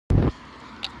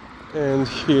And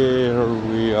here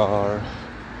we are,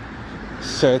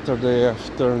 Saturday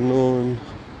afternoon.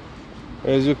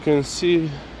 As you can see,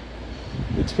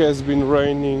 it has been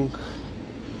raining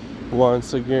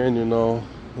once again, you know,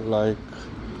 like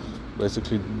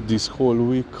basically this whole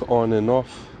week, on and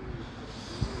off.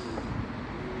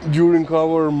 During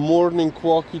our morning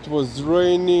walk it was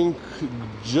raining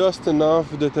just enough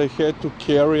that I had to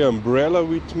carry an umbrella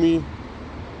with me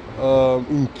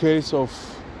in case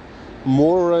of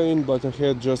more rain, but I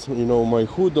had just, you know, my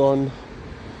hood on,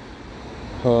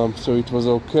 so it was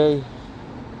okay.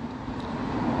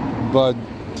 But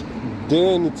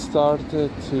then it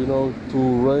started, you know, to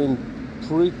rain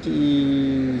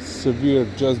pretty severe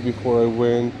just before I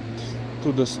went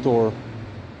to the store.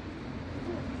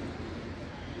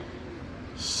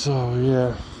 So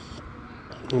yeah,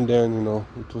 and then, you know,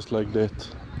 it was like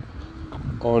that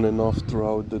on and off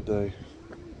throughout the day.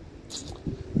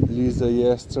 Liza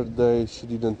yesterday, she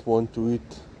didn't want to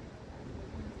eat.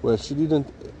 Well, she didn't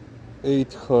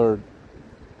eat her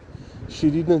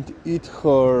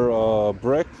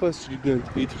breakfast, she didn't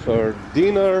eat her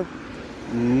dinner,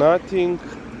 nothing.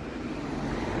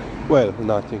 Well,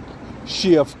 nothing.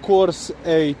 She of course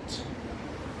ate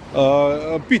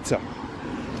pizza.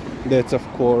 That's of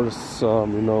course,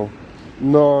 you know,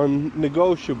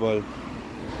 non-negotiable.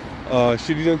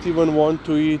 She didn't even want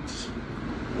to eat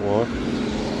what?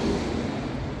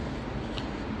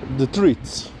 The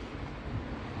treats.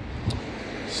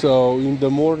 So in the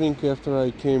morning, after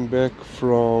I came back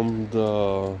from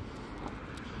the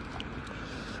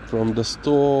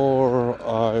store,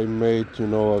 I made, you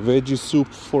know, a veggie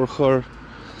soup for her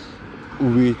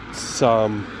with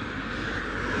some,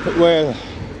 well,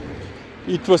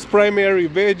 it was primary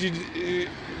veggie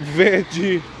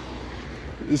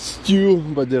stew,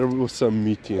 but there was some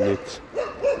meat in it.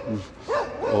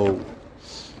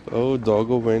 Oh,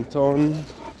 doggo went on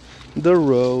the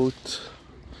road.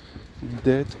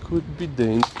 That could be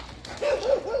dangerous.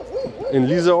 And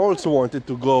Liza also wanted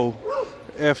to go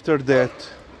after that.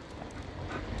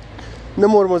 Ne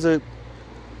moramo zdaj.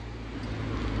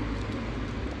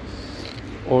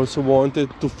 Also wanted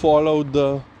to follow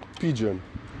the pigeon.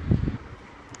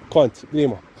 Konc,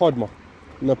 gremo, hodimo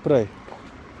naprej.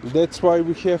 That's why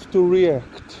we have to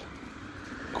react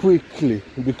quickly,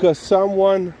 because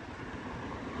someone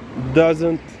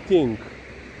doesn't think.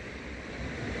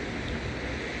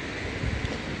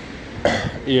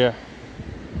 Yeah.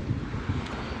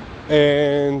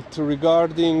 And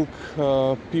regarding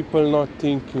people not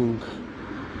thinking,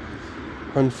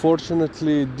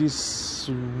 unfortunately this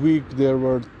week there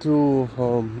were two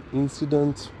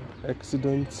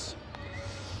accidents.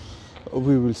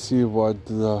 We will see what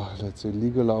the, let's say,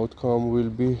 legal outcome will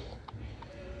be.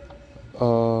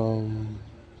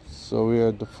 So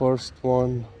yeah, the first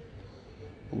one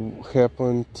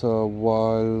happened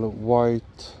while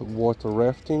white water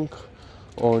rafting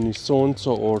on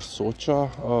Isonco or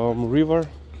Soča river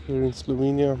here in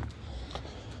Slovenia.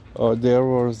 There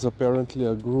was apparently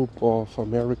a group of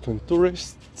American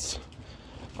tourists.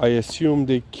 I assume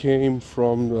they came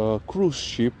from a cruise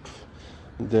ship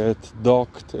that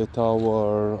docked at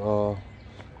our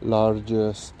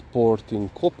largest port in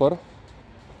Koper,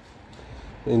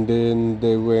 and then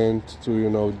they went to, you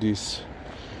know, this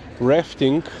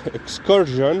rafting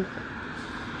excursion.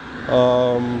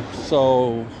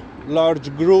 So large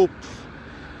group,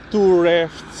 two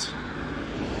rafts,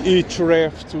 each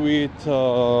raft with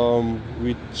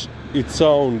its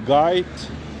own guide.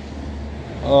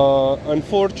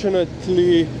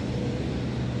 Unfortunately,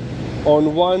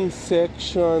 on one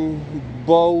section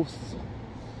both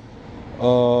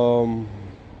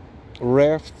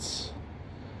rafts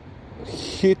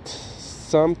hit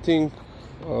something.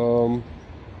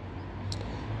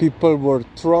 People were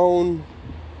thrown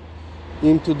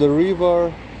into the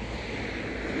river.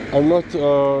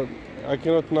 I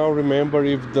cannot now remember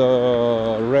if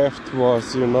the raft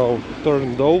was, you know,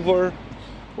 turned over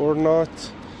or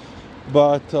not,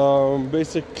 but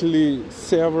basically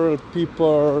several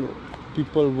people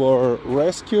were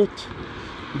rescued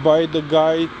by the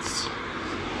guides.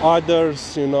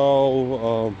 Others, you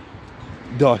know,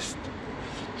 dust.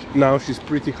 Now she's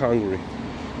pretty hungry.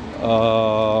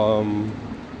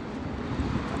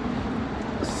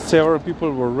 Several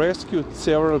people were rescued,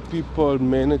 several people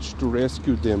managed to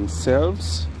rescue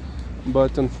themselves,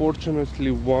 but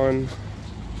unfortunately one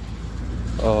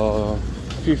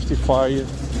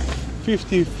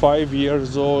 55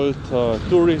 years old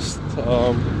tourist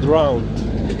drowned.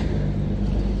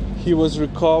 He was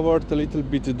recovered a little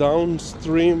bit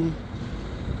downstream.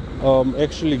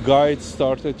 Actually, guides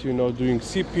started, you know, doing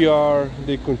CPR.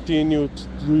 They continued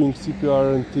doing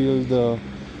CPR until the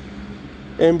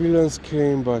Ambulance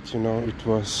came, but you know, it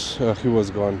was he was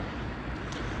gone.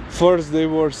 First they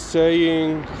were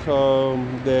saying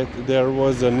that there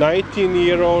was a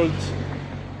 19-year-old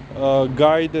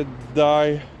guy that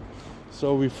died,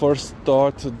 so we first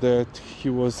thought that he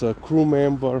was a crew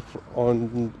member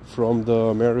from the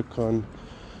American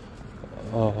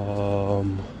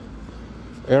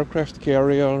aircraft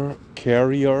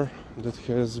carrier that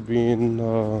has been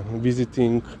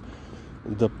visiting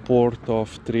the port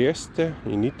of Trieste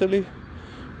in Italy,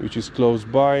 which is close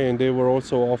by, and they were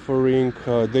also offering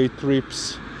day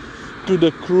trips to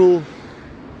the crew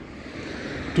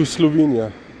to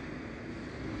Slovenia.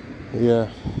 Yeah.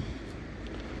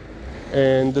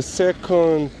 And the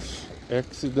second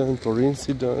accident or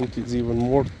incident is even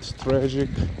more tragic.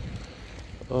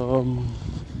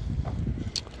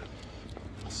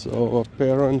 So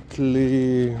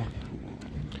apparently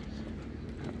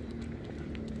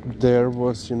there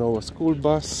was, you know, a school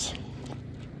bus,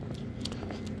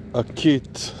 a kid,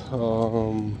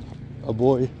 a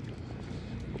boy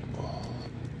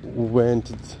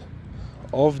went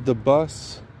off the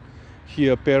bus. He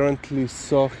apparently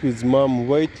saw his mom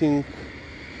waiting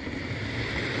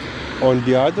on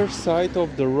the other side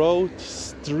of the road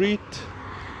street.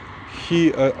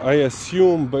 He, I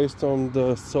assume, based on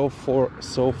the so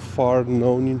far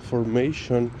known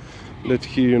information, that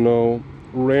he, you know,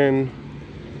 ran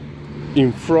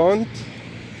in front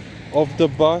of the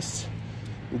bus.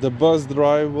 The bus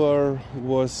driver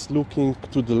was looking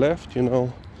to the left, you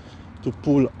know, to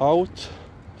pull out.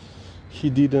 He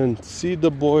didn't see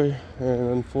the boy,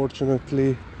 and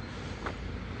unfortunately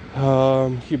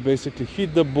he basically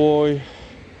hit the boy,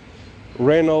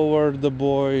 ran over the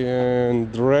boy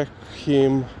and dragged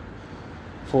him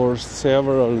for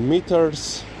several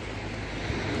meters.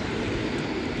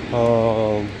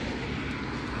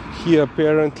 He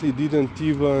apparently didn't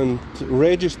even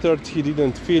register, he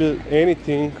didn't feel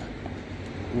anything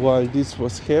while this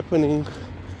was happening.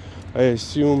 I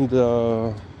assume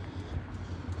the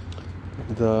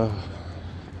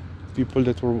people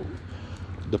that were,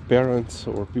 the parents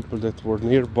or people that were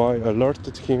nearby,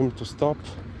 alerted him to stop.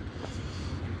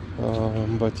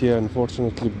 But yeah,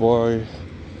 unfortunately, boy,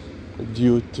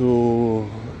 due to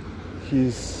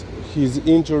his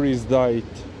injuries, died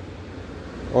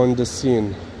on the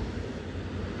scene.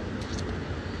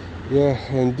 Yeah,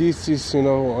 and this is, you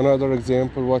know, another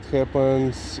example what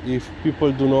happens if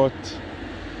people do not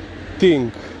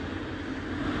think.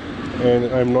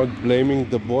 And I'm not blaming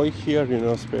the boy here, you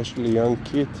know, especially young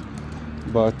kid,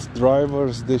 but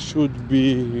drivers, they should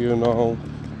be, you know,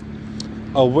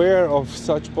 aware of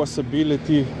such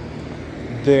possibility.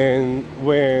 Then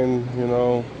when, you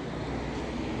know,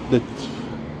 the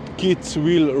kids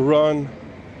will run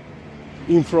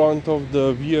in front of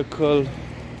the vehicle,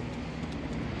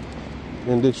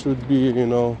 and they should be, you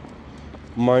know,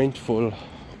 mindful.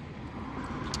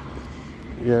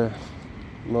 Yeah,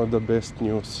 not the best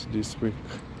news this week.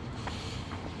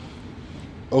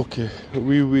 Okay,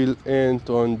 we will end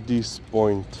on this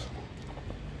point.